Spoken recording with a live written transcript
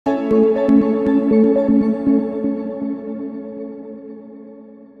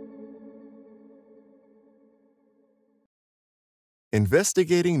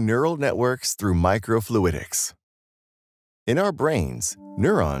Investigating neural networks through microfluidics. In our brains,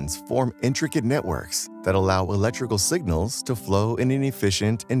 neurons form intricate networks that allow electrical signals to flow in an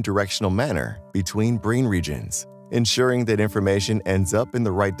efficient and directional manner between brain regions, ensuring that information ends up in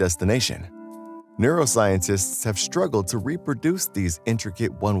the right destination. Neuroscientists have struggled to reproduce these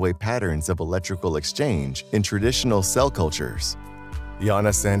intricate one-way patterns of electrical exchange in traditional cell cultures.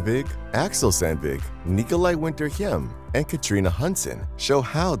 Ioanna Sandvig, Axel Sandvig, Nicolai Winter-Hjelm, and Katrine Hanssen show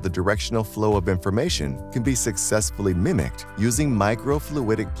how the directional flow of information can be successfully mimicked using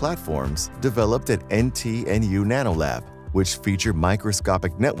microfluidic platforms developed at NTNU NanoLab, which feature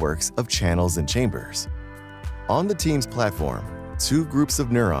microscopic networks of channels and chambers. On the team's platform, two groups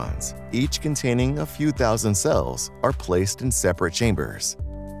of neurons, each containing a few thousand cells, are placed in separate chambers.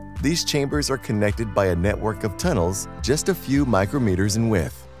 These chambers are connected by a network of tunnels just a few micrometers in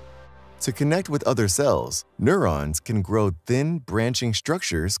width. To connect with other cells, neurons can grow thin branching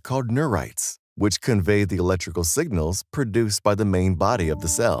structures called neurites, which convey the electrical signals produced by the main body of the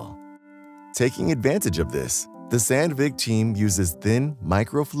cell. Taking advantage of this, the Sandvig team uses thin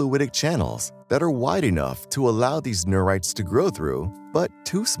microfluidic channels that are wide enough to allow these neurites to grow through, but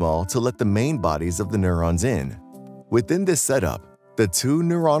too small to let the main bodies of the neurons in. Within this setup, the two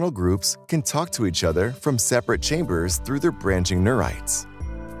neuronal groups can talk to each other from separate chambers through their branching neurites.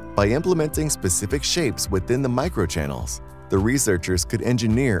 By implementing specific shapes within the microchannels, the researchers could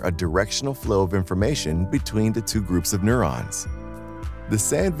engineer a directional flow of information between the two groups of neurons. The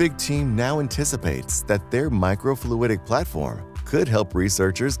Sandvig team now anticipates that their microfluidic platform could help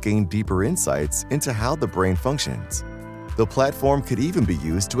researchers gain deeper insights into how the brain functions. The platform could even be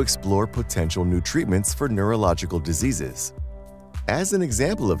used to explore potential new treatments for neurological diseases. As an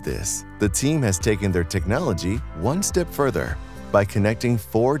example of this, the team has taken their technology one step further by connecting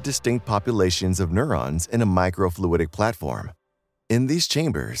 4 distinct populations of neurons in a microfluidic platform. In these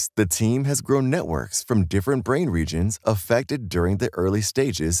chambers, the team has grown networks from different brain regions affected during the early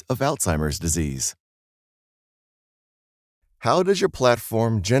stages of Alzheimer's disease. How does your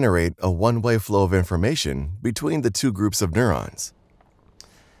platform generate a one-way flow of information between the two groups of neurons?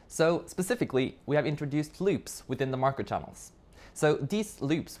 So specifically, we have introduced loops within the microchannels. So these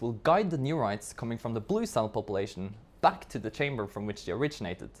loops will guide the neurites coming from the blue cell population back to the chamber from which they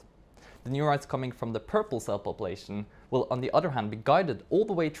originated. The neurites coming from the purple cell population will, on the other hand, be guided all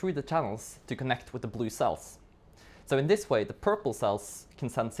the way through the channels to connect with the blue cells. So in this way, the purple cells can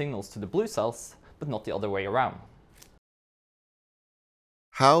send signals to the blue cells, but not the other way around.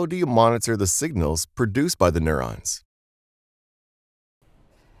 How do you monitor the signals produced by the neurons?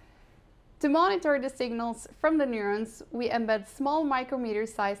 To monitor the signals from the neurons, we embed small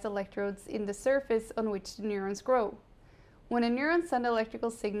micrometer-sized electrodes in the surface on which the neurons grow. When the neurons send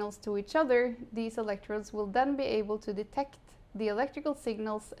electrical signals to each other, these electrodes will then be able to detect the electrical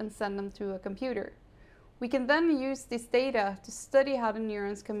signals and send them to a computer. We can then use this data to study how the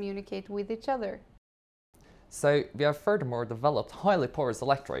neurons communicate with each other. So we have furthermore developed highly porous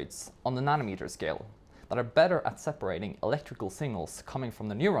electrodes on the nanometer scale that are better at separating electrical signals coming from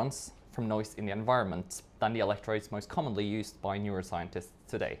the neurons from noise in the environment than the electrodes most commonly used by neuroscientists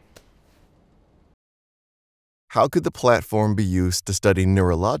today. How could the platform be used to study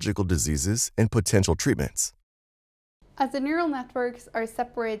neurological diseases and potential treatments? As the neural networks are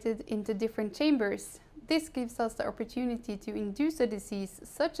separated into different chambers, this gives us the opportunity to induce a disease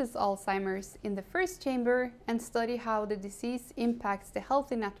such as Alzheimer's in the first chamber and study how the disease impacts the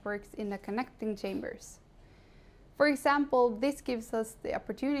healthy networks in the connecting chambers. For example, this gives us the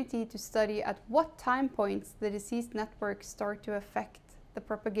opportunity to study at what time points the diseased networks start to affect the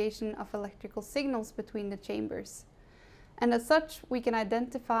propagation of electrical signals between the chambers. And as such, we can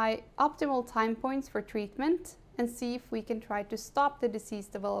identify optimal time points for treatment and see if we can try to stop the disease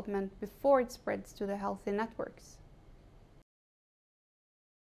development before it spreads to the healthy networks.